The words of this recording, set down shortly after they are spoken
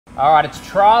All right, it's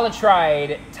Trial or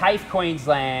Trade, TAFE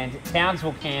Queensland,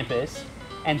 Townsville campus,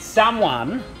 and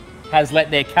someone has let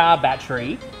their car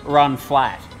battery run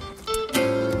flat.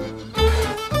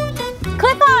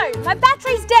 Cliffo, my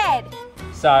battery's dead.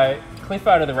 So,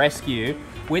 Cliffo to the rescue,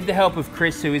 with the help of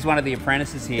Chris, who is one of the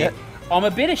apprentices here. Yep. I'm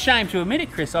a bit ashamed to admit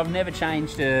it, Chris, I've never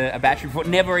changed a battery before,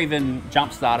 never even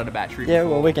jump-started a battery before. Yeah,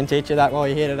 well, we can teach you that while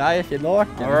you're here today if you'd like.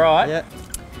 All right. Yeah.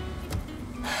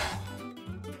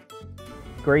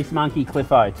 Grease monkey,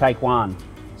 Cliffo, take one.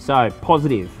 So,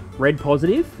 positive, red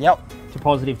positive. Yep. To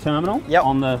positive terminal. Yep.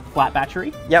 On the flat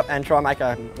battery. Yep, and try and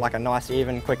make a nice,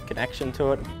 even, quick connection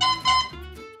to it.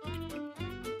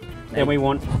 Then we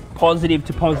want positive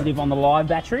to positive on the live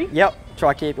battery. Yep.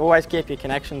 Always keep your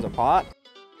connections apart.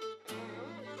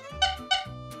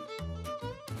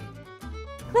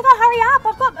 Cliffo, hurry up.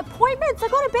 I've got appointments.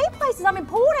 I've got to be places. I'm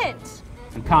important.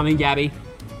 I'm coming, Gabby.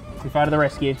 Cliffo to the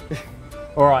rescue.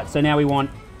 All right, so now we want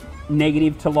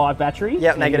negative to live battery.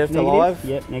 Yep, negative to live.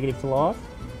 Yep, negative to live.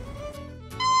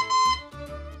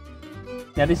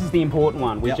 Now this is the important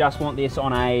one. We just want this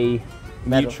on a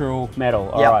neutral metal.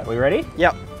 All right, we ready?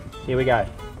 Yep. Here we go.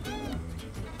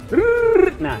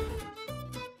 No.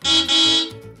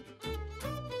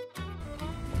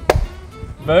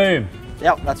 Boom.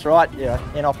 Yep, that's right. Yeah,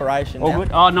 in operation. All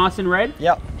good. Oh, nice and red?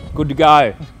 Yep. Good to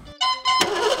go.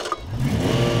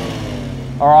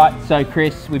 All right, so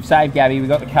Chris, we've saved Gabby, we've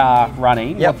got the car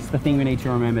running. Yep. What's the thing we need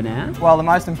to remember now? Well, the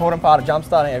most important part of jump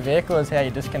starting a vehicle is how you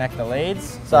disconnect the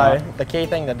leads. So the key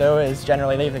thing to do is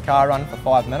generally leave the car run for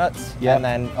 5 minutes and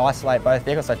then isolate both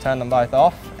vehicles, so turn them both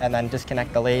off and then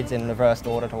disconnect the leads in reversed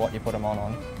order to what you put them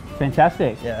on.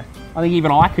 Fantastic. Yeah. I think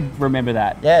even I could remember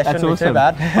that. Yeah, it That's shouldn't be too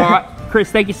bad. All right,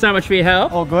 Chris, thank you so much for your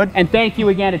help. All good. And thank you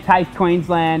again to TAFE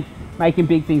Queensland, making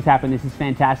big things happen. This is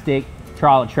fantastic.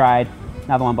 Trial or trade,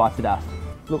 another one bites the dust.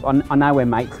 Look, I know we're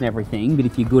mates and everything, but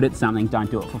if you're good at something,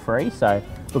 don't do it for free. So,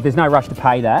 look, there's no rush to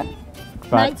pay that.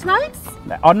 Mates?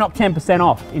 I'll knock 10%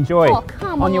 off. Enjoy. Oh,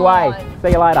 come on your way.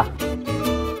 See you later.